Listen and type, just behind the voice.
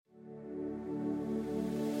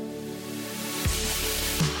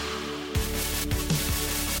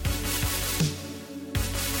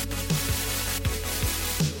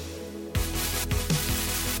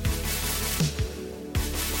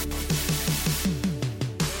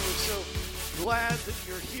glad that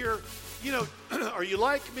you're here. You know, are you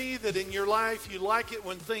like me that in your life you like it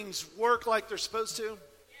when things work like they're supposed to?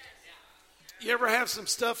 You ever have some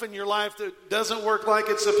stuff in your life that doesn't work like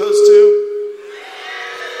it's supposed to?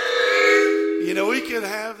 You know, we could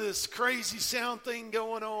have this crazy sound thing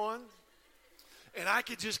going on, and I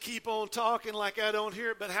could just keep on talking like I don't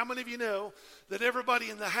hear it. But how many of you know that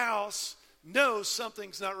everybody in the house knows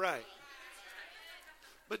something's not right?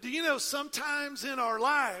 But do you know sometimes in our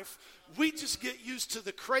life, we just get used to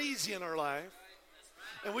the crazy in our life,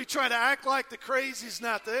 and we try to act like the crazy's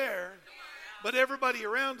not there, but everybody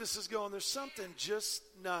around us is going, there's something just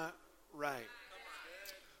not right.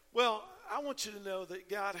 Well, I want you to know that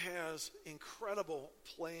God has incredible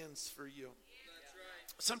plans for you.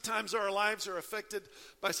 Sometimes our lives are affected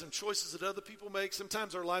by some choices that other people make.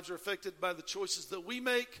 Sometimes our lives are affected by the choices that we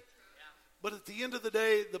make. But at the end of the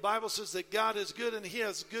day, the Bible says that God is good and He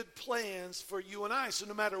has good plans for you and I. So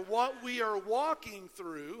no matter what we are walking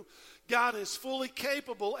through, God is fully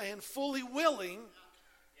capable and fully willing.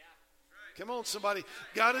 Come on, somebody.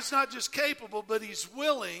 God is not just capable, but He's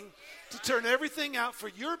willing to turn everything out for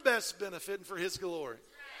your best benefit and for His glory.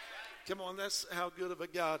 Come on, that's how good of a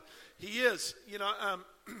God He is. You know,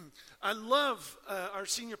 I love our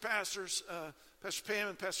senior pastors, Pastor Pam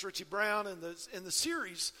and Pastor Richie Brown, and the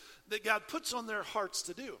series that God puts on their hearts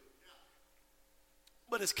to do.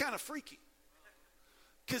 But it's kind of freaky.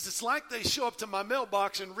 Because it's like they show up to my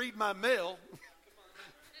mailbox and read my mail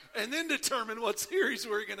and then determine what series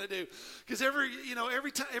we're going to do. Because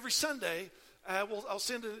every Sunday, I'll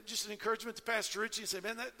send just an encouragement to Pastor Richie and say,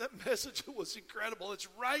 man, that message was incredible. It's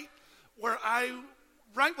right what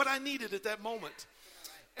I needed at that moment.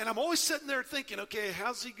 And I'm always sitting there thinking, okay,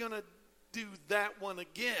 how's he going to do that one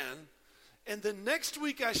again? And then next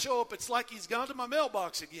week I show up, it's like he's gone to my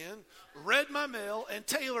mailbox again, read my mail, and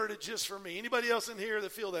tailored it just for me. Anybody else in here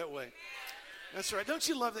that feel that way? That's right. Don't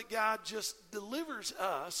you love that God just delivers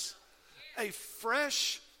us a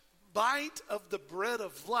fresh bite of the bread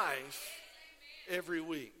of life every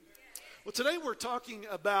week? Well, today we're talking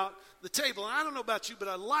about the table. And I don't know about you, but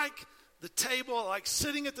I like the table. I like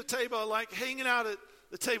sitting at the table. I like hanging out at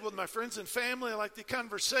the table with my friends and family. I like the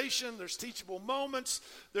conversation. There's teachable moments.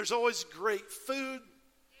 There's always great food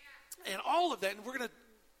and all of that. And we're going to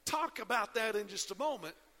talk about that in just a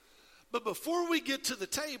moment. But before we get to the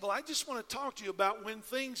table, I just want to talk to you about when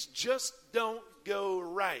things just don't go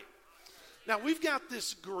right. Now, we've got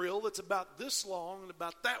this grill that's about this long and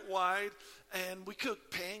about that wide, and we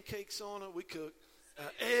cook pancakes on it. We cook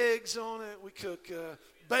eggs on it. We cook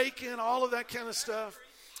bacon, all of that kind of stuff.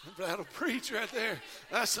 That'll preach right there.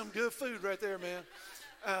 That's some good food right there, man.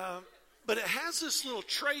 But it has this little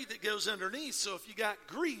tray that goes underneath, so if you got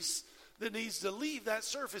grease that needs to leave that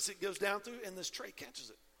surface, it goes down through, and this tray catches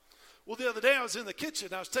it. Well, the other day I was in the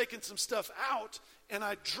kitchen. I was taking some stuff out, and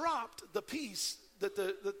I dropped the piece that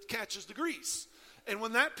catches the grease. And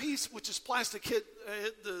when that piece, which is plastic, hit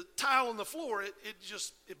the tile on the floor,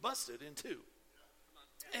 it busted in two.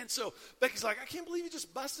 And so Becky's like, I can't believe you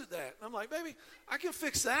just busted that. And I'm like, baby, I can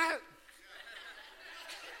fix that.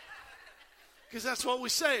 Because that's what we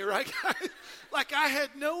say, right? Like I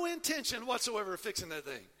had no intention whatsoever of fixing that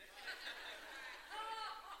thing.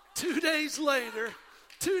 2 days later,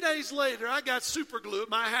 I got super glue at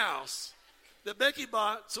my house that Becky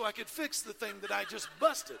bought so I could fix the thing that I just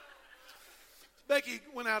busted. Becky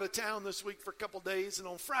went out of town this week for a couple days, and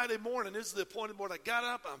on Friday morning, this is the appointed morning. I got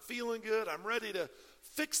up, I'm feeling good, I'm ready to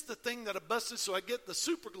fix the thing that I busted, so I get the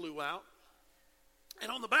super glue out.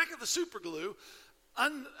 And on the back of the super glue,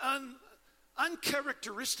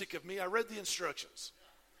 uncharacteristic of me, I read the instructions.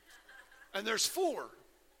 And there's 4.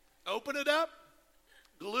 Open it up,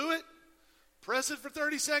 glue it, press it for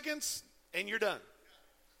 30 seconds, and you're done.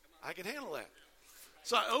 I can handle that.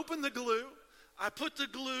 So I open the glue. I put the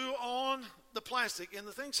glue on the plastic, and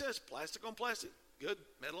the thing says plastic on plastic. Good.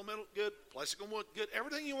 Metal on metal. Good. Plastic on wood. Good.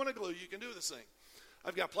 Everything you want to glue, you can do with this thing.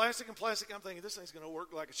 I've got plastic and plastic. I'm thinking this thing's going to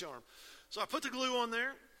work like a charm. So I put the glue on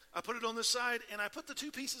there. I put it on this side, and I put the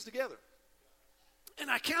 2 pieces together.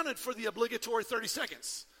 And I counted for the obligatory 30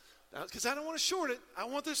 seconds. Because I don't want to short it. I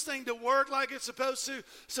want this thing to work like it's supposed to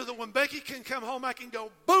so that when Becky can come home, I can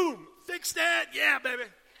go, boom, fix that. Yeah, baby.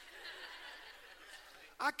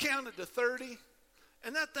 I counted to 30,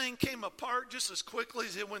 and that thing came apart just as quickly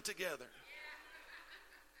as it went together.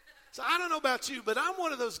 So I don't know about you, but I'm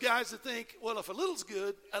one of those guys that think, well, if a little's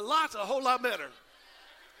good, a lot's a whole lot better.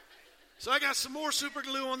 So I got some more super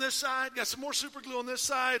glue on this side, got some more super glue on this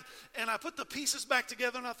side, and I put the pieces back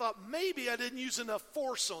together, and I thought maybe I didn't use enough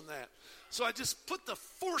force on that. So I just put the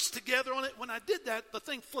force together on it. When I did that, the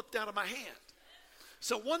thing flipped out of my hand.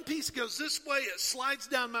 So one piece goes this way, it slides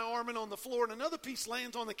down my arm and on the floor, and another piece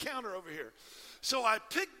lands on the counter over here. So I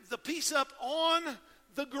picked the piece up on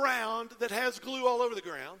the ground that has glue all over the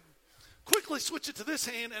ground, quickly switch it to this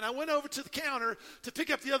hand, and I went over to the counter to pick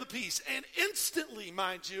up the other piece. And instantly,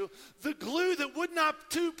 mind you, the glue that would not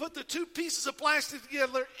put the two pieces of plastic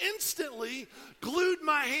together instantly glued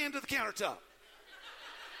my hand to the countertop.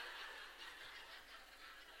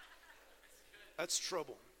 That's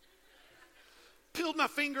trouble. Peeled my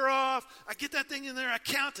finger off. I get that thing in there. I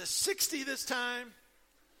count to 60 this time.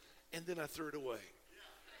 And then I threw it away.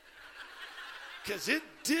 Because it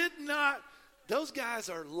did not, those guys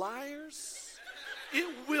are liars. It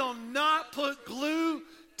will not put glue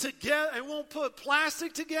together. It won't put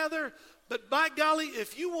plastic together. But by golly,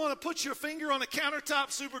 if you want to put your finger on a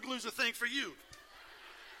countertop, super glue's a thing for you.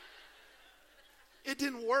 It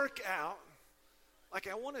didn't work out like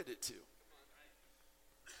I wanted it to.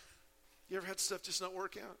 You ever had stuff just not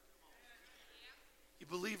work out? You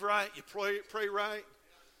believe right, you pray right,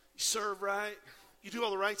 you serve right, you do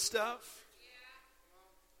all the right stuff,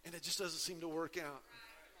 and it just doesn't seem to work out.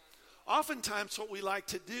 Oftentimes what we like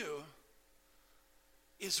to do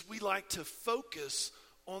is we like to focus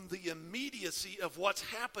on the immediacy of what's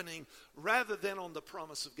happening rather than on the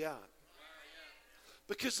promise of God.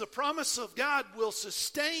 Because the promise of God will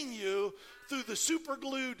sustain you through the super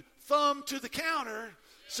glued thumb to the counter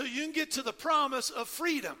so you can get to the promise of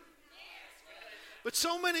freedom. But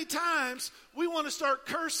so many times we want to start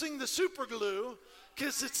cursing the super glue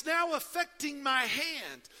because it's now affecting my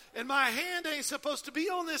hand. And my hand ain't supposed to be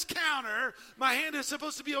on this counter. My hand is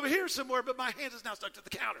supposed to be over here somewhere, but my hand is now stuck to the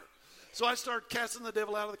counter. So I start casting the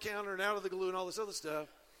devil out of the counter and out of the glue and all this other stuff,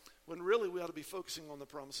 when really we ought to be focusing on the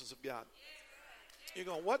promises of God. You're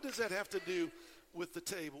going, what does that have to do with the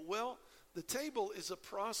table? Well, the table is a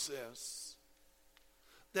process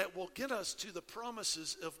that will get us to the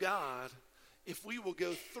promises of God if we will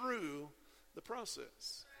go through the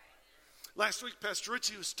process. Last week, Pastor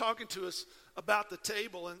Richie was talking to us about the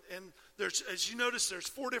table, and there's, as you notice, there's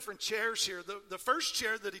 4 different chairs here. The first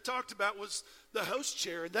chair that he talked about was the host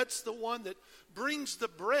chair, and that's the one that brings the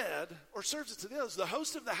bread or serves it to the others. The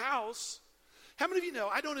host of the house. How many of you know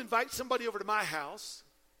I don't invite somebody over to my house,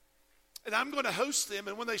 and I'm going to host them,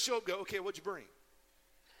 and when they show up, go, okay, what'd you bring?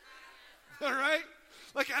 All right?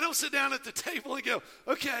 Like, I don't sit down at the table and go,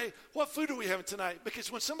 okay, what food are we having tonight?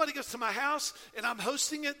 Because when somebody goes to my house and I'm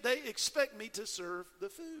hosting it, they expect me to serve the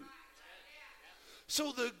food.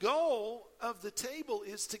 So the goal of the table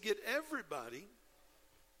is to get everybody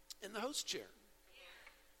in the host chair.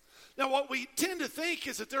 Now, what we tend to think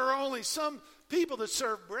is that there are only some people that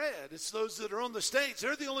serve bread. It's those that are on the stage.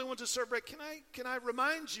 They're the only ones that serve bread. Can I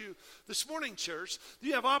remind you this morning, church,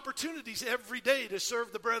 you have opportunities every day to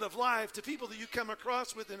serve the bread of life to people that you come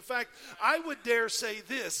across with. In fact, I would dare say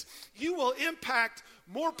this. You will impact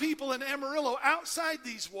more people in Amarillo outside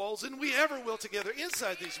these walls than we ever will together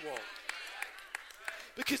inside these walls.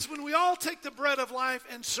 Because when we all take the bread of life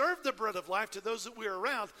and serve the bread of life to those that we're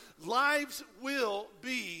around, lives will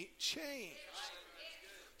be changed.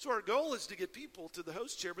 So our goal is to get people to the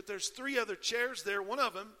host chair, but there's 3 other chairs there. One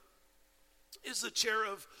of them is the chair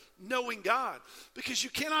of knowing God, because you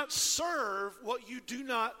cannot serve what you do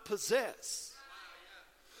not possess.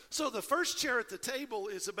 So the first chair at the table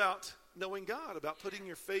is about knowing God, about putting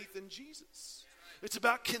your faith in Jesus. It's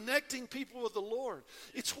about connecting people with the Lord.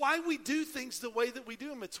 It's why we do things the way that we do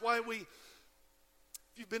them. It's why if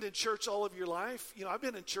you've been in church all of your life, I've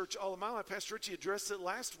been in church all of my life. Pastor Richie addressed it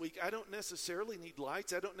last week. I don't necessarily need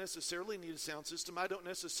lights. I don't necessarily need a sound system. I don't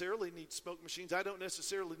necessarily need smoke machines. I don't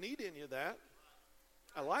necessarily need any of that.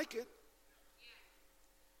 I like it.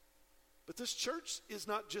 But this church is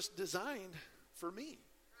not just designed for me,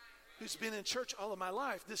 who's been in church all of my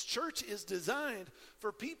life. This church is designed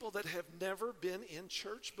for people that have never been in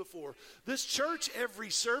church before. This church, every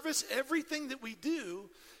service, everything that we do,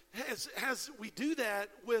 we do that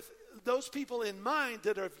with those people in mind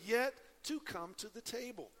that have yet to come to the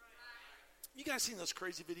table. You guys seen those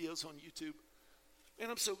crazy videos on YouTube? And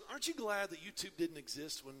aren't you glad that YouTube didn't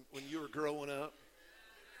exist when you were growing up?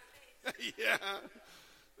 Yeah.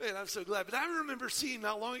 Man, I'm so glad. But I remember seeing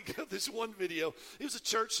not long ago this one video. It was a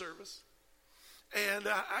church service. And,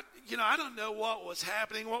 I don't know what was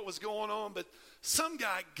happening, what was going on, but some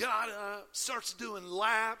guy got up, starts doing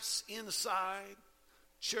laps inside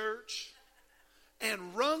church, and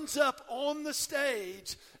runs up on the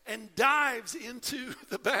stage and dives into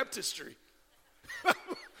the baptistry. I'm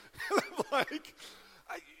like,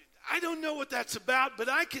 I don't know what that's about, but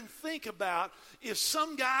I can think about if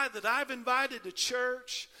some guy that I've invited to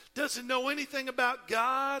church doesn't know anything about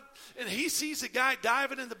God, and he sees a guy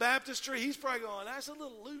diving in the baptistry, he's probably going, that's a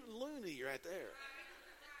little loony right there.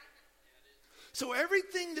 So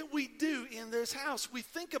everything that we do in this house, we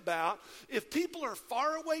think about if people are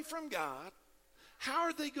far away from God, how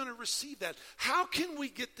are they going to receive that? How can we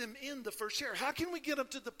get them in the first chair? How can we get them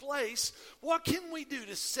to the place? What can we do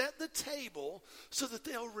to set the table so that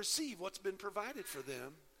they'll receive what's been provided for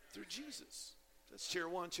them through Jesus? That's chair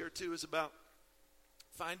one. Chair two is about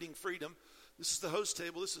finding freedom. This is the host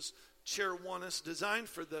table. This is chair one. It's designed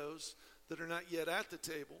for those that are not yet at the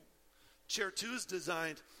table. Chair two is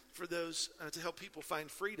designed for those to help people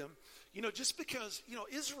find freedom. You know, just because,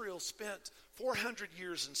 Israel spent 400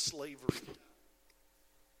 years in slavery.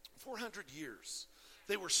 400 years.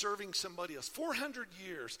 They were serving somebody else. 400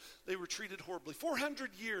 years they were treated horribly.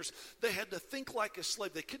 400 years they had to think like a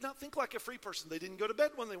slave. They could not think like a free person. They didn't go to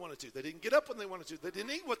bed when they wanted to. They didn't get up when they wanted to. They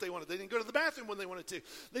didn't eat what they wanted. They didn't go to the bathroom when they wanted to.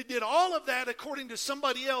 They did all of that according to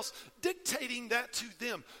somebody else, dictating that to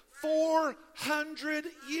them. 400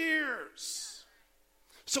 years.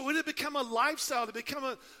 So it had become a lifestyle. It had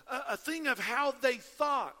become a thing of how they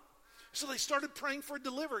thought. So they started praying for a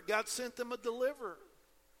deliverer. God sent them a deliverer.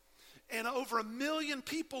 And over 1 million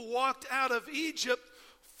people walked out of Egypt,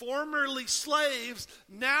 formerly slaves,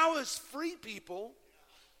 now as free people.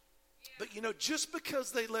 But just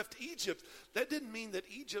because they left Egypt, that didn't mean that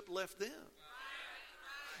Egypt left them.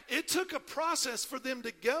 It took a process for them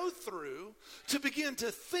to go through to begin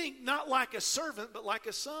to think not like a servant, but like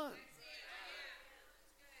a son.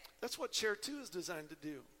 That's what chair two is designed to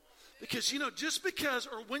do. Because, just because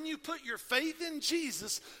or when you put your faith in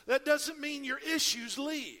Jesus, that doesn't mean your issues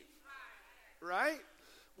leave. Right?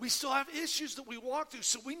 We still have issues that we walk through,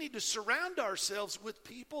 so we need to surround ourselves with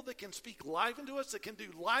people that can speak life into us, that can do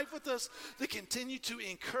life with us, that continue to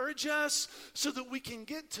encourage us so that we can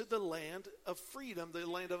get to the land of freedom, the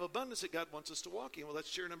land of abundance that God wants us to walk in. Well,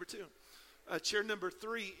 that's chair number two. Chair number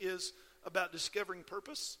three is about discovering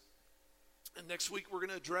purpose. And next week we're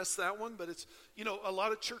going to address that one, but it's, a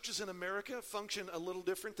lot of churches in America function a little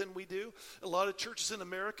different than we do. A lot of churches in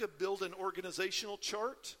America build an organizational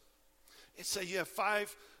chart. And say you have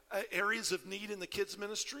 5 areas of need in the kids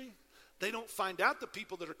ministry. They don't find out the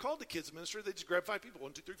people that are called to kids ministry. They just grab 5 people.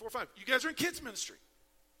 1, 2, 3, 4, 5. You guys are in kids ministry.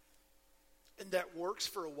 And that works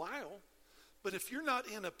for a while. But if you're not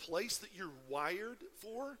in a place that you're wired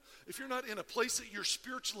for, if you're not in a place that you're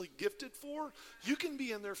spiritually gifted for, you can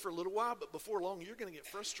be in there for a little while, but before long you're going to get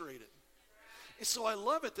frustrated. And so I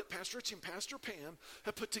love it that Pastor Richie and Pastor Pam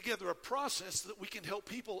have put together a process so that we can help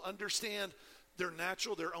people understand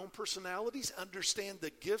their own personalities, understand the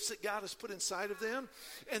gifts that God has put inside of them,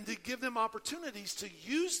 and to give them opportunities to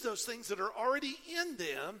use those things that are already in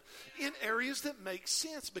them in areas that make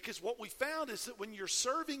sense. Because what we found is that when you're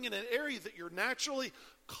serving in an area that you're naturally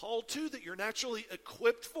called to, that you're naturally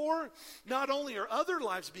equipped for, not only are other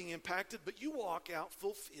lives being impacted, but you walk out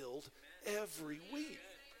fulfilled every week.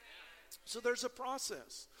 So there's a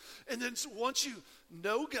process. And then once you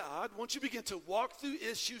know God, once you begin to walk through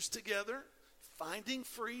issues together, finding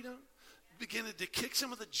freedom, beginning to kick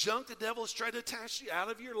some of the junk the devil has tried to attach you out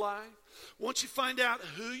of your life. Once you find out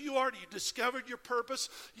who you are, you discovered your purpose,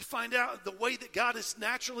 you find out the way that God has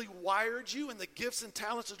naturally wired you and the gifts and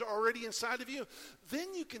talents that are already inside of you,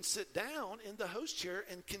 then you can sit down in the host chair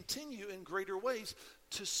and continue in greater ways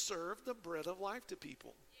to serve the bread of life to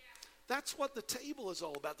people. That's what the table is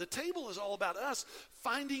all about. The table is all about us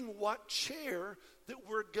finding what chair that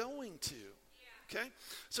we're going to. Okay?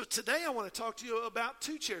 So today I want to talk to you about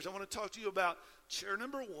 2 chairs. I want to talk to you about chair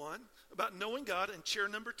number 1, about knowing God, and chair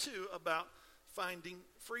number 2, about finding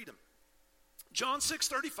freedom. John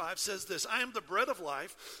 6:35 says this, I am the bread of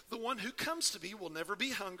life. The one who comes to me will never be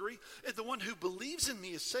hungry, and the one who believes in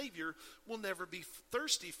me as Savior will never be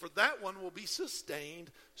thirsty, for that one will be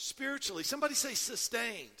sustained spiritually. Somebody say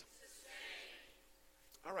sustained.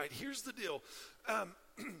 All right, here's the deal.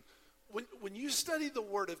 When you study the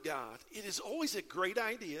Word of God, it is always a great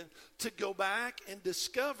idea to go back and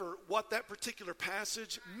discover what that particular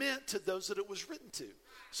passage meant to those that it was written to.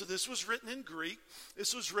 So this was written in Greek.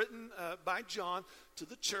 This was written by John to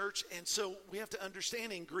the church. And so we have to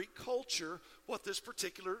understand in Greek culture what this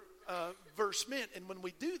particular verse meant. And when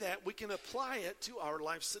we do that, we can apply it to our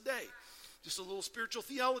lives today. Just a little spiritual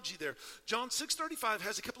theology there. John 6:35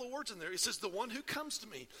 has a couple of words in there. It says, the one who comes to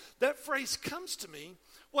me. That phrase, comes to me,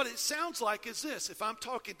 what it sounds like is this. If I'm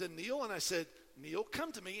talking to Neil and I said, Neil,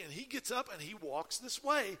 come to me, and he gets up and he walks this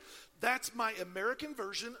way, that's my American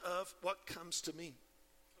version of what comes to me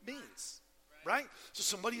means. Right? So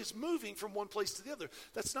somebody is moving from one place to the other.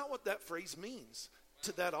 That's not what that phrase means.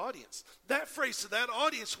 to that audience. That phrase, to that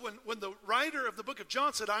audience, when the writer of the book of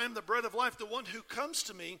John said, I am the bread of life, the one who comes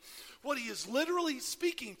to me, what he is literally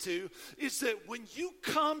speaking to is that when you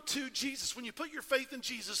come to Jesus, when you put your faith in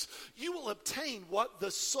Jesus, you will obtain what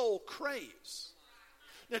the soul craves.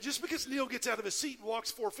 Now, just because Neil gets out of his seat and walks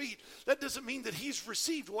 4 feet, that doesn't mean that he's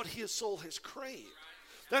received what his soul has craved.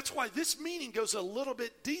 That's why this meaning goes a little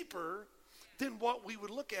bit deeper than what we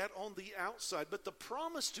would look at on the outside. But the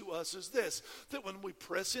promise to us is this, that when we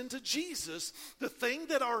press into Jesus, the thing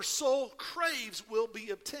that our soul craves will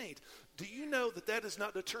be obtained. Do you know that that is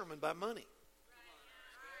not determined by money?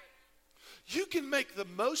 You can make the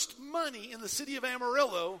most money in the city of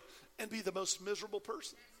Amarillo and be the most miserable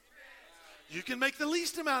person. You can make the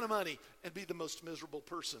least amount of money and be the most miserable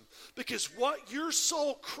person. Because what your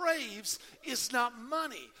soul craves is not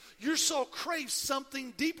money. Your soul craves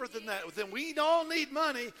something deeper than that. Then we all need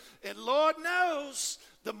money. And Lord knows,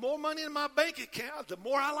 the more money in my bank account, the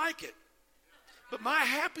more I like it. But my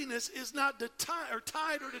happiness is not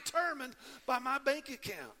tied or determined by my bank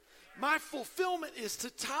account. My fulfillment is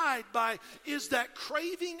tied by, is that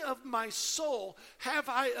craving of my soul, have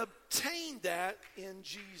I obtained that in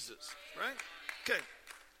Jesus? Right? Okay.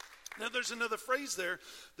 Now there's another phrase there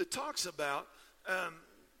that talks about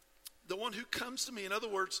the one who comes to me. In other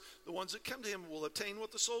words, the ones that come to him will obtain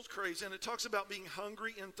what the soul craves. And it talks about being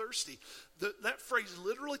hungry and thirsty. That phrase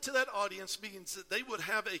literally to that audience means that they would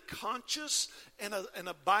have a conscious and an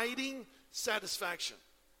abiding satisfaction.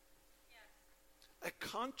 A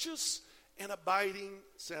conscious and abiding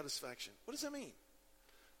satisfaction. What does that mean?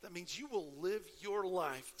 That means you will live your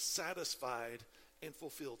life satisfied and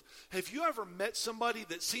fulfilled. Have you ever met somebody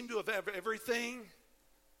that seemed to have everything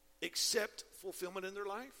except fulfillment in their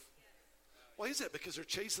life? Why is that? Because they're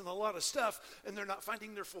chasing a lot of stuff and they're not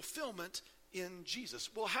finding their fulfillment in Jesus.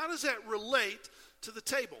 Well, how does that relate to the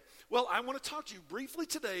table? Well, I want to talk to you briefly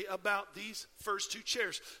today about these first 2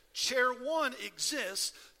 chairs. Chair 1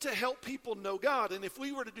 exists to help people know God. And if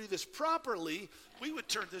we were to do this properly, we would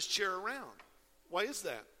turn this chair around. Why is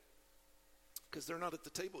that? Because they're not at the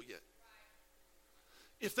table yet.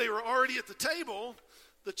 If they were already at the table,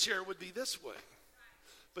 the chair would be this way.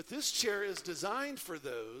 But this chair is designed for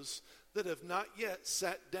those that have not yet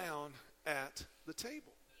sat down at the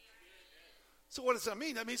table. So what does that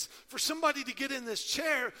mean? That means for somebody to get in this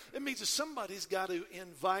chair, it means that somebody's got to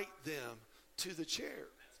invite them to the chair.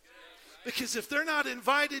 Because if they're not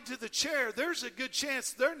invited to the chair, there's a good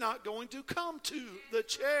chance they're not going to come to the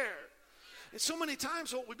chair. And so many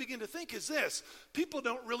times what we begin to think is this: people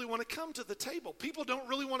don't really want to come to the table. People don't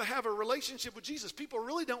really want to have a relationship with Jesus. People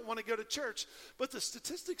really don't want to go to church. But the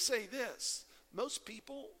statistics say this: most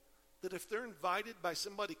people, that if they're invited by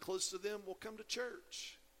somebody close to them, will come to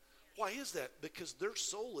church. Why is that? Because their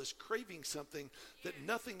soul is craving something that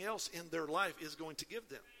nothing else in their life is going to give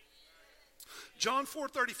them. John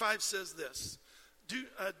 4:35 says this: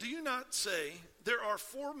 Do you not say, there are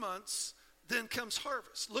 4 months, then comes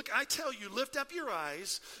harvest? Look, I tell you, lift up your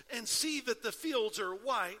eyes and see that the fields are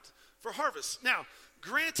white for harvest. Now,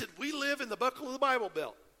 granted, we live in the buckle of the Bible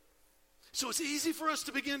Belt. So it's easy for us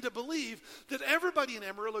to begin to believe that everybody in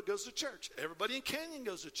Amarillo goes to church. Everybody in Canyon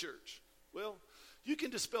goes to church. Well, you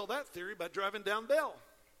can dispel that theory by driving down Bell.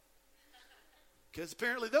 Because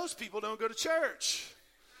apparently those people don't go to church.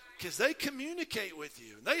 Because they communicate with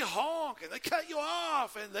you. And they honk and they cut you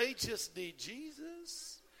off. And they just need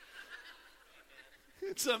Jesus.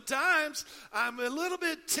 And sometimes I'm a little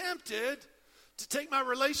bit tempted to take my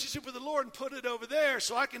relationship with the Lord and put it over there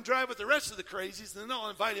so I can drive with the rest of the crazies, and then I'll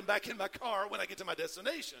invite him back in my car when I get to my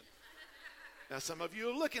destination. Now, some of you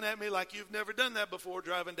are looking at me like you've never done that before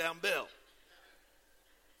driving down Bell.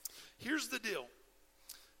 Here's the deal.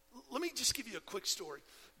 Let me just give you a quick story.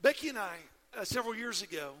 Becky and I, several years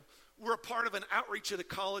ago, were a part of an outreach at a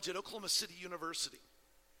college at Oklahoma City University.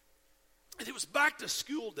 And it was back to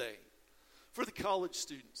school day for the college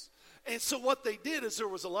students. And so what they did is there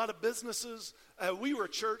was a lot of businesses. We were a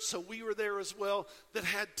church, so we were there as well, that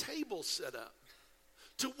had tables set up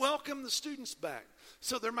to welcome the students back.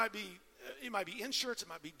 So there might be, it might be insurance, it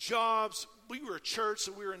might be jobs. We were a church,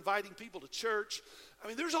 so we were inviting people to church. I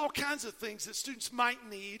mean, there's all kinds of things that students might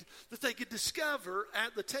need that they could discover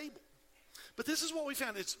at the table. But this is what we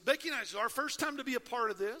found. It's Becky and I, it's our first time to be a part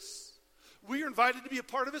of this. We were invited to be a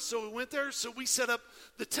part of it, so we went there. So we set up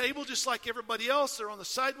the table just like everybody else. They're on the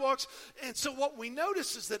sidewalks. And so what we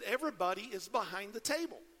notice is that everybody is behind the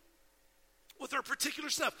table with our particular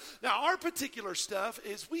stuff. Now, our particular stuff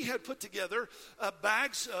is we had put together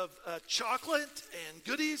bags of chocolate and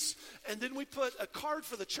goodies, and then we put a card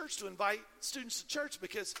for the church to invite students to church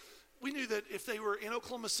because we knew that if they were in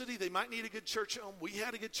Oklahoma City, they might need a good church home. We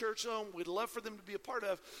had a good church home we'd love for them to be a part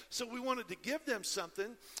of. So we wanted to give them something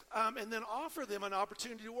and then offer them an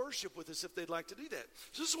opportunity to worship with us if they'd like to do that.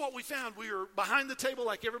 So this is what we found. We were behind the table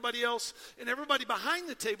like everybody else, and everybody behind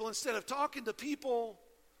the table, instead of talking to people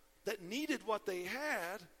that needed what they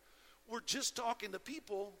had, were just talking to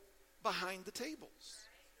people behind the tables.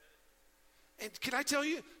 And can I tell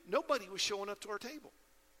you, nobody was showing up to our table.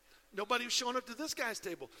 Nobody was showing up to this guy's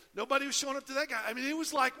table. Nobody was showing up to that guy. I mean, it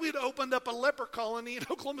was like we had opened up a leper colony in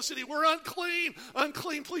Oklahoma City. We're unclean,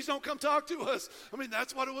 unclean. Please don't come talk to us. I mean,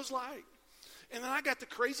 that's what it was like. And then I got the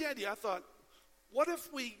crazy idea. I thought, what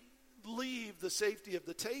if we leave the safety of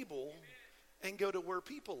the table and go to where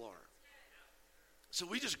people are? So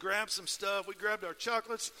we just grabbed some stuff. We grabbed our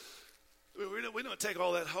chocolates. We don't take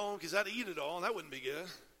all that home because I'd eat it all, and that wouldn't be good.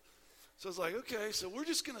 So I was like, okay, so we're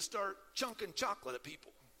just going to start chunking chocolate at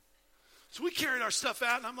people. So we carried our stuff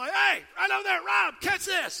out, and I'm like, hey, right over there, Rob, catch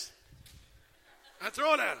this. I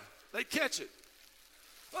throw it at them. They'd catch it.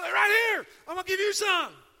 Well, they're right here. I'm going to give you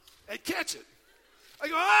some. They'd catch it. I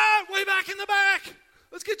go, way back in the back.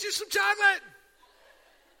 Let's get you some chocolate.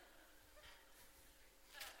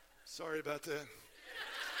 Sorry about that.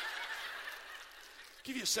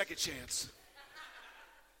 Give you a second chance.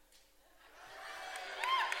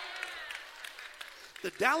 The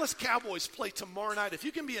Dallas Cowboys play tomorrow night. If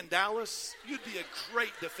you can be in Dallas, you'd be a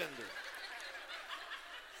great defender.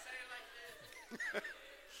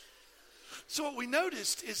 So what we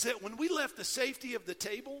noticed is that when we left the safety of the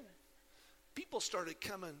table, people started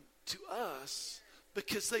coming to us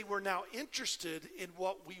because they were now interested in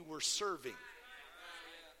what we were serving.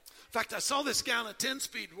 In fact, I saw this guy on a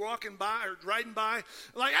 10-speed walking by or riding by,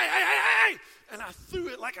 like, hey, and I threw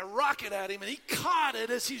it like a rocket at him, and he caught it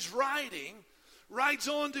as he's riding. Rides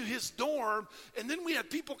on to his dorm, and then we had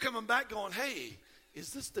people coming back going, hey,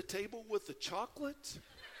 is this the table with the chocolate?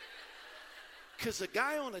 Because the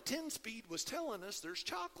guy on a 10-speed was telling us there's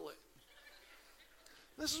chocolate.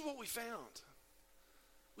 This is what we found.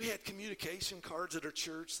 We had communication cards at our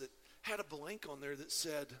church that had a blank on there that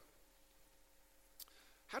said,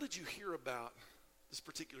 how did you hear about this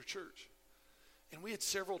particular church? And we had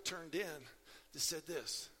several turned in that said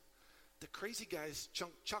this, the crazy guys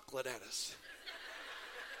chunked chocolate at us.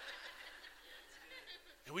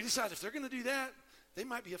 And we decided if they're going to do that, they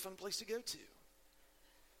might be a fun place to go to.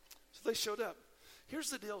 So they showed up.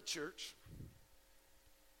 Here's the deal, church.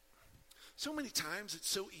 So many times it's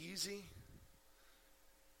so easy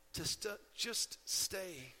to just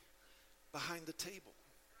stay behind the table,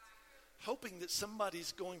 hoping that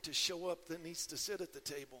somebody's going to show up that needs to sit at the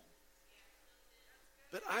table.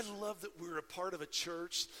 But I love that we're a part of a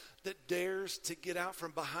church that dares to get out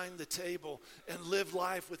from behind the table and live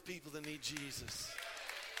life with people that need Jesus.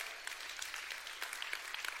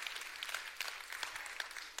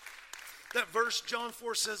 That verse, John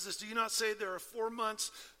 4 says this, do you not say there are 4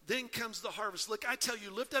 months, then comes the harvest? Look, I tell you,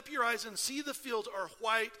 lift up your eyes and see the fields are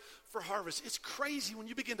white for harvest. It's crazy when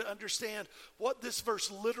you begin to understand what this verse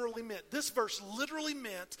literally meant. This verse literally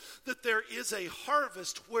meant that there is a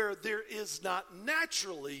harvest where there is not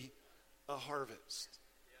naturally a harvest.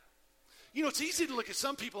 You know, it's easy to look at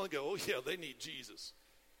some people and go, oh yeah, they need Jesus.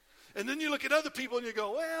 And then you look at other people and you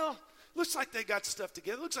go, well, looks like they got stuff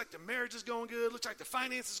together. Looks like the marriage is going good. Looks like the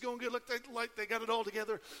finances is going good. Looks like they got it all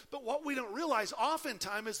together. But what we don't realize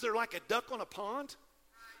oftentimes is they're like a duck on a pond.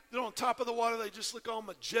 They're on top of the water. They just look all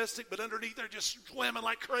majestic, but underneath they're just swimming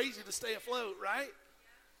like crazy to stay afloat, right?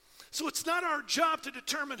 So it's not our job to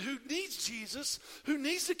determine who needs Jesus, who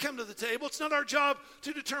needs to come to the table. It's not our job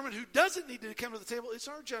to determine who doesn't need to come to the table. It's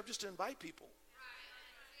our job just to invite people.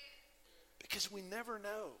 Because we never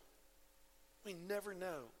know. We never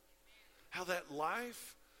know how that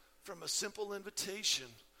life from a simple invitation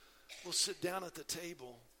will sit down at the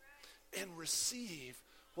table and receive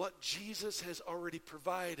what Jesus has already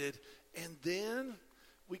provided, and then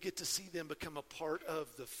we get to see them become a part of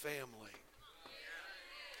the family.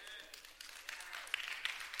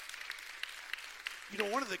 You know,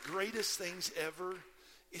 one of the greatest things ever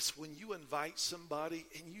is when you invite somebody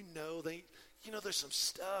and you know there's some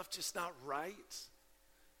stuff just not right.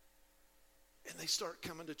 And they start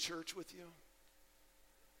coming to church with you.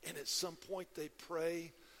 And at some point they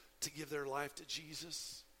pray to give their life to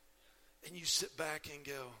Jesus. And you sit back and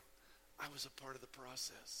go, I was a part of the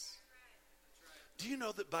process. Do you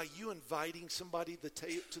know that by you inviting somebody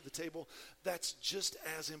to the table, that's just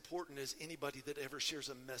as important as anybody that ever shares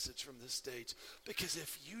a message from this stage? Because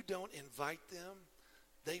if you don't invite them,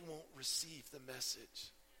 they won't receive the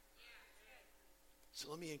message.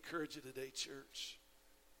 So let me encourage you today, church.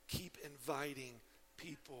 Keep inviting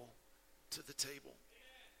people to the table.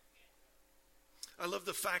 I love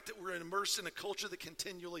the fact that we're immersed in a culture that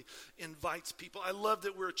continually invites people. I love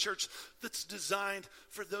that we're a church that's designed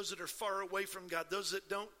for those that are far away from God, those that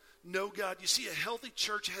don't know God. You see, a healthy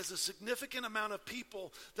church has a significant amount of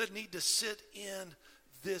people that need to sit in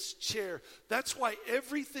this chair. That's why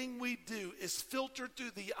everything we do is filtered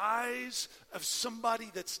through the eyes of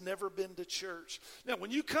somebody that's never been to church. Now,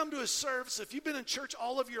 when you come to a service, if you've been in church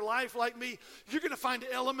all of your life like me, you're going to find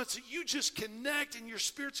elements that you just connect and your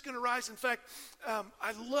spirit's going to rise. In fact,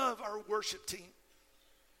 I love our worship team.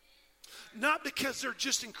 Not because they're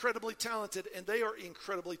just incredibly talented, and they are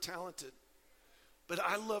incredibly talented. But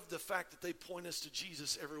I love the fact that they point us to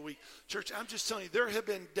Jesus every week. Church, I'm just telling you, there have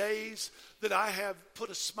been days that I have put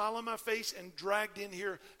a smile on my face and dragged in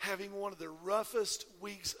here having one of the roughest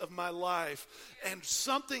weeks of my life. And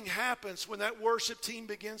something happens when that worship team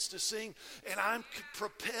begins to sing and I'm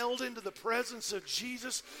propelled into the presence of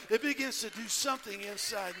Jesus. It begins to do something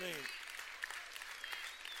inside me.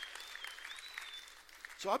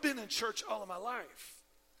 So I've been in church all of my life.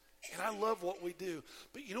 And I love what we do.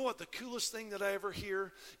 But you know what? The coolest thing that I ever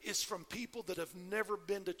hear is from people that have never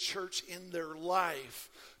been to church in their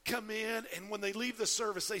life. Come in, and when they leave the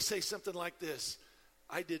service, they say something like this: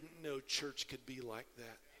 I didn't know church could be like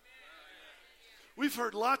that. We've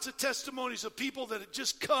heard lots of testimonies of people that had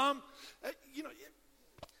just come.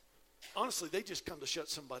 Honestly, they just come to shut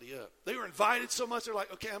somebody up. They were invited so much, they're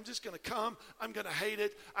like, okay, I'm just going to come. I'm going to hate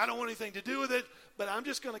it. I don't want anything to do with it, but I'm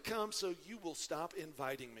just going to come so you will stop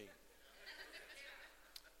inviting me.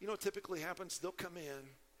 You know what typically happens? They'll come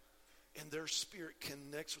in, and their spirit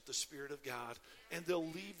connects with the Spirit of God, and they'll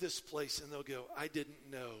leave this place, and they'll go, I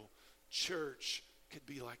didn't know church could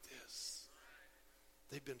be like this.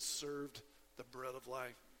 They've been served the bread of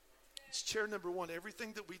life. It's chair number one.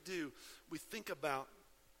 Everything that we do, we think about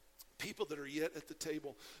people that are yet at the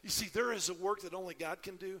table. You see, there is a work that only God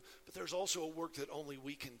can do, but there's also a work that only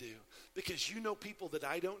we can do. Because you know people that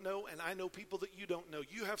I don't know, and I know people that you don't know.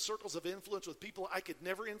 You have circles of influence with people I could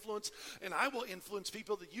never influence, and I will influence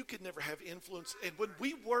people that you could never have influence. And when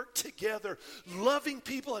we work together, loving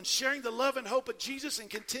people and sharing the love and hope of Jesus and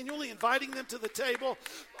continually inviting them to the table,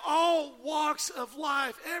 all walks of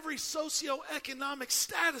life, every socioeconomic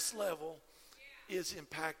status level is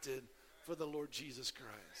impacted for the Lord Jesus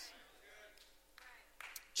Christ.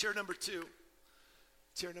 Chair number two.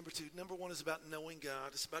 Number one is about knowing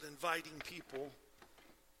God. It's about inviting people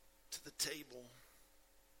to the table.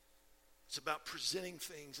 It's about presenting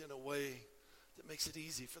things in a way that makes it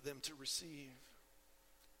easy for them to receive.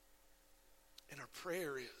 And our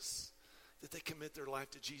prayer is that they commit their life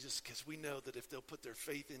to Jesus, because we know that if they'll put their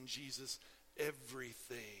faith in Jesus,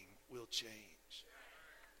 everything will change.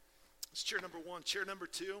 That's chair number one. Chair number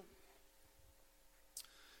two,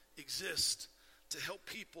 exist to help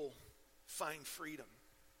people find freedom.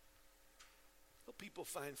 Help people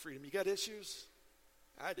find freedom. You got issues?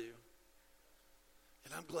 I do.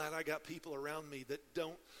 And I'm glad I got people around me that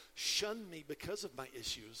don't shun me because of my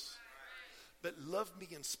issues, but love me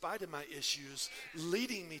in spite of my issues,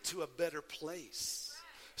 leading me to a better place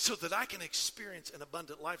so that I can experience an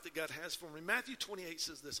abundant life that God has for me. Matthew 28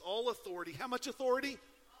 says this: all authority, how much authority?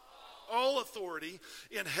 All authority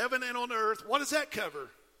in heaven and on earth. What does that cover?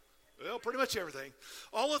 Well, pretty much everything.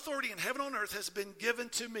 All authority in heaven and on earth has been given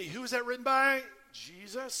to me. Who is that written by?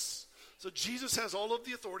 Jesus. So Jesus has all of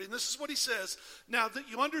the authority. And this is what he says. Now that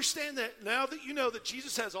you understand that, now that you know that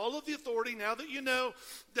Jesus has all of the authority, now that you know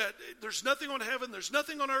that there's nothing on heaven, there's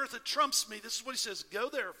nothing on earth that trumps me, this is what he says: go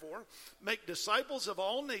therefore, make disciples of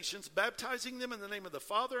all nations, baptizing them in the name of the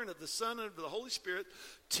Father and of the Son and of the Holy Spirit,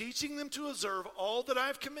 teaching them to observe all that I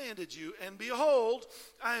have commanded you. And behold,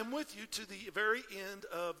 I am with you to the very end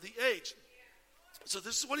of the age. So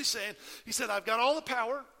this is what he's saying. He said, I've got all the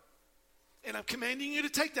power, and I'm commanding you to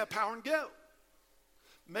take that power and go.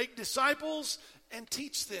 Make disciples and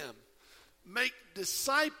teach them. Make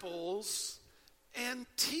disciples and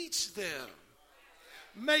teach them.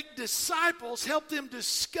 Make disciples, help them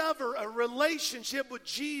discover a relationship with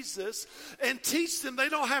Jesus, and teach them they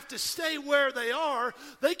don't have to stay where they are.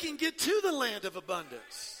 They can get to the land of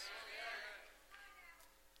abundance.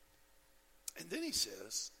 And then he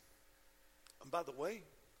says, and by the way,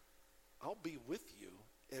 I'll be with you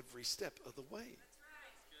every step of the way.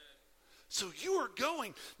 So you are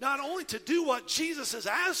going not only to do what Jesus has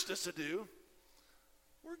asked us to do,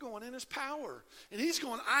 we're going in his power. And he's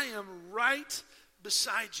going, I am right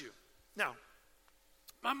beside you. Now,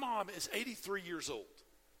 my mom is 83 years old.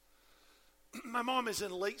 My mom is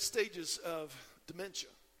in late stages of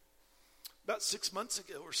dementia. About 6 months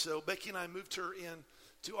ago or so, Becky and I moved her in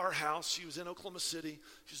to our house. She was in Oklahoma City.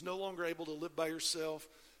 She's no longer able to live by herself.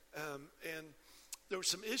 And there were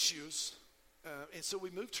some issues And so we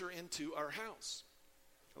moved her into our house.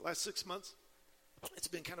 The last 6 months, it's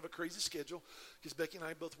been kind of a crazy schedule because Becky and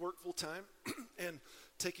I both work full-time, and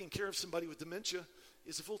taking care of somebody with dementia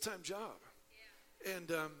is a full-time job. Yeah.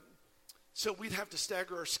 And so we'd have to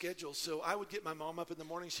stagger our schedules. So I would get my mom up in the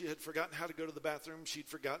morning. She had forgotten how to go to the bathroom. She'd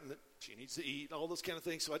forgotten that she needs to eat, all those kind of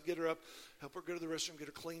things. So I'd get her up, help her go to the restroom, get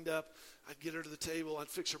her cleaned up. I'd get her to the table. I'd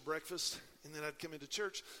fix her breakfast, and then I'd come into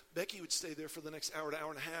church. Becky would stay there for the next hour to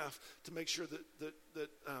hour and a half to make sure that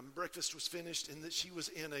breakfast was finished and that she was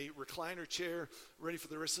in a recliner chair ready for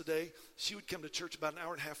the rest of the day. She would come to church about an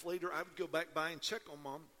hour and a half later. I would go back by and check on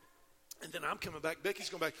Mom. And then I'm coming back.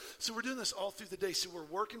 Becky's going back. So we're doing this all through the day. So we're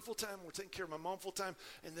working full-time. We're taking care of my mom full-time.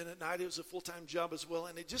 And then at night it was a full-time job as well.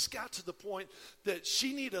 And it just got to the point that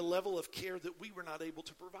she needed a level of care that we were not able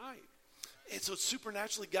to provide. And so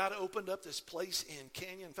supernaturally, God opened up this place in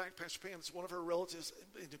Canyon. In fact, Pastor Pam is one of her relatives.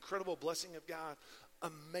 An incredible blessing of God.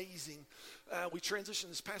 Amazing. We transitioned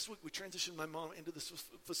this past week. We transitioned my mom into this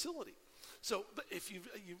facility. So if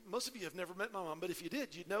most of you have never met my mom, but if you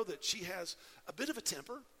did, you'd know that she has a bit of a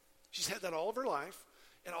temper. She's had that all of her life,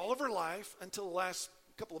 and all of her life, until the last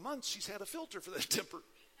couple of months, she's had a filter for that temper.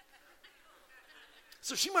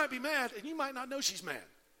 So she might be mad, and you might not know she's mad.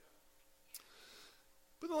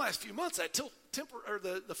 But in the last few months, that temper or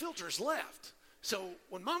the filter has left. So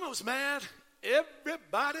when Mama was mad,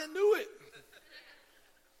 everybody knew it.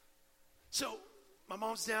 So my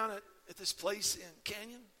mom's down at this place in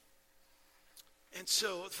Canyon, and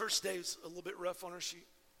so the first day was a little bit rough on her. She,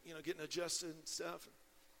 getting adjusted and stuff.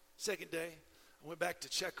 Second day, I went back to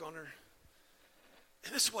check on her.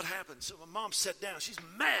 And this is what happened. So my mom sat down. She's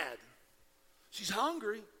mad. She's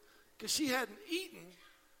hungry because she hadn't eaten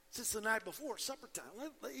since the night before, supper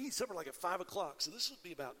time. They eat supper like at 5 o'clock. So this would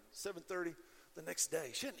be about 7:30 the next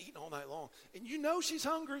day. She hadn't eaten all night long. And she's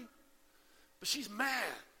hungry, but she's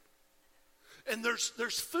mad. And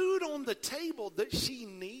there's food on the table that she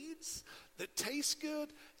needs, that tastes good,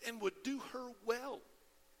 and would do her well.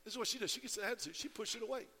 This is what she does. She gets the attitude. She pushes it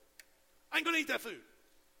away. I ain't going to eat that food.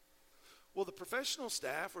 Well, the professional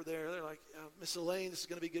staff were there. They're like, Miss Elaine, this is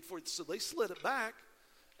going to be good for you. So they slid it back.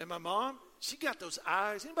 And my mom, she got those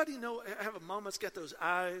eyes. Anybody know, have a mom that's got those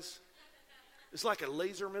eyes? It's like a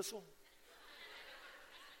laser missile.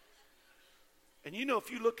 And if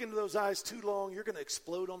you look into those eyes too long, you're going to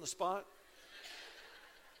explode on the spot.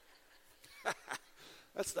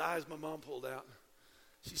 That's the eyes my mom pulled out.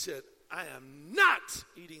 She said, I am not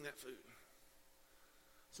eating that food.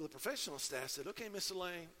 So the professional staff said, okay, Miss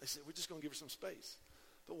Elaine. They said, we're just going to give her some space.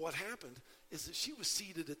 But what happened is that she was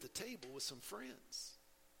seated at the table with some friends.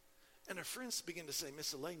 And her friends began to say,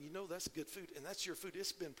 Miss Elaine, that's good food, and that's your food.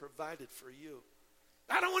 It's been provided for you.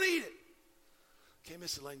 I don't want to eat it. Okay,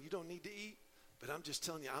 Miss Elaine, you don't need to eat, but I'm just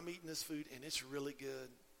telling you, I'm eating this food, and it's really good.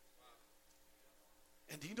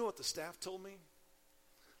 And do you know what the staff told me?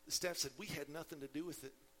 The staff said, we had nothing to do with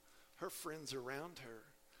it. Her friends around her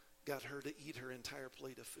got her to eat her entire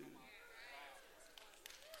plate of food.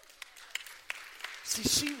 See,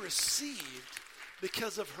 she received,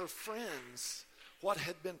 because of her friends, what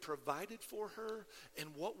had been provided for her and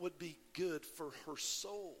what would be good for her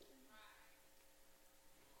soul.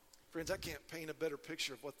 Friends, I can't paint a better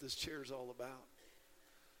picture of what this chair is all about.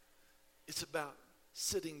 It's about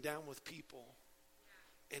sitting down with people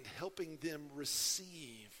and helping them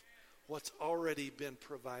receive what's already been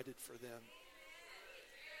provided for them.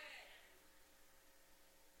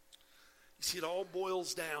 You see, it all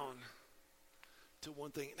boils down to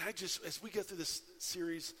one thing. And as we go through this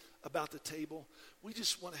series about the table, we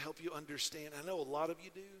just want to help you understand. I know a lot of you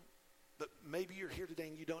do, but maybe you're here today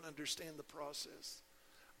and you don't understand the process.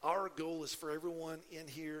 Our goal is for everyone in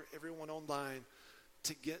here, everyone online,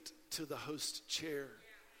 to get to the host chair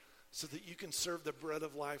so that you can serve the bread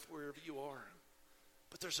of life wherever you are.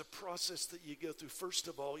 But there's a process that you go through. First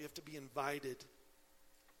of all, you have to be invited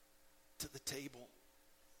to the table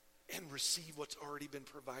and receive what's already been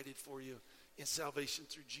provided for you in salvation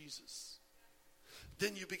through Jesus.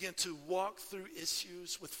 Then you begin to walk through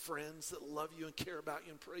issues with friends that love you and care about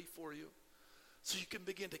you and pray for you. So you can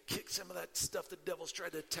begin to kick some of that stuff the devil's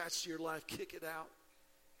tried to attach to your life, kick it out.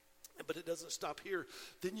 But it doesn't stop here.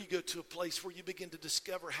 Then you go to a place where you begin to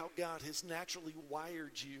discover how God has naturally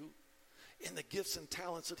wired you in the gifts and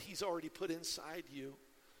talents that he's already put inside you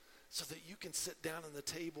so that you can sit down at the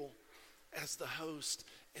table as the host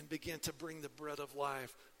and begin to bring the bread of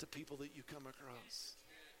life to people that you come across.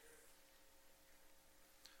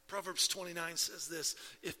 Proverbs 29 says this: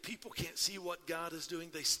 if people can't see what God is doing,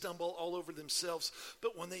 they stumble all over themselves.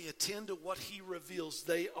 But when they attend to what he reveals,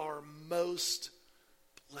 they are most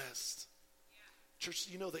blessed. Church,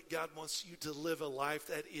 you know that God wants you to live a life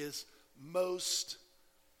that is most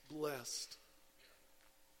blessed.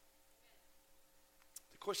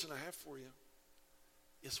 The question I have for you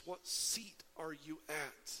is, what seat are you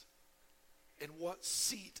at? And what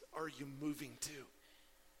seat are you moving to?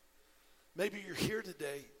 Maybe you're here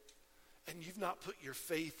today and you've not put your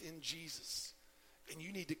faith in Jesus, and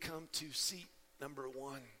you need to come to seat number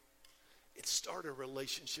 1 and start a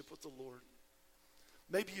relationship with the Lord.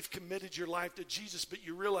 Maybe you've committed your life to Jesus, but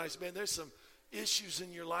you realize, man, there's some issues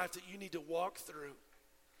in your life that you need to walk through.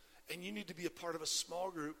 And you need to be a part of a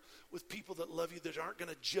small group with people that love you, that aren't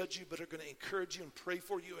going to judge you, but are going to encourage you and pray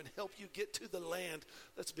for you and help you get to the land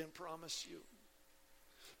that's been promised you.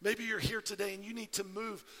 Maybe you're here today and you need to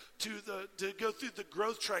move to go through the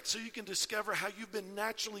growth track so you can discover how you've been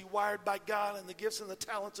naturally wired by God and the gifts and the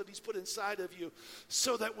talents that He's put inside of you,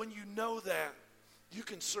 so that when you know that, you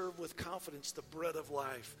can serve with confidence the bread of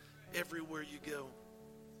life everywhere you go.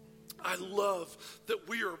 I love that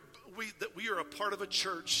we are a part of a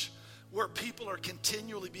church where people are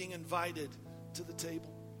continually being invited to the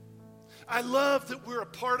table. I love that we're a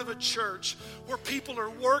part of a church where people are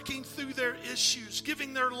working through their issues,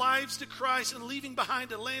 giving their lives to Christ and leaving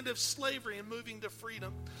behind a land of slavery and moving to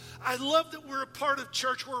freedom. I love that we're a part of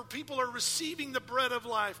church where people are receiving the bread of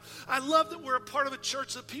life. I love that we're a part of a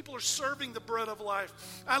church that people are serving the bread of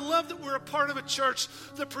life. I love that we're a part of a church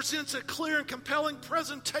that presents a clear and compelling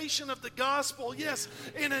presentation of the gospel, yes,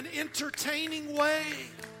 in an entertaining way,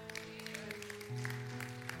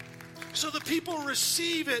 so the people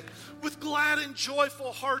receive it with glad and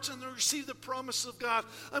joyful hearts, and they receive the promise of God.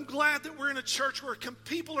 I'm glad that we're in a church where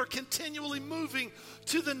people are continually moving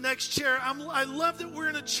to the next chair. I love that we're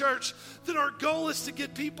in a church that our goal is to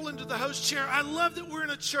get people into the host chair. I love that we're in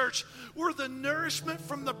a church where the nourishment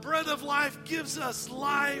from the bread of life gives us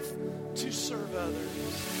life to serve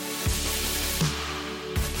others.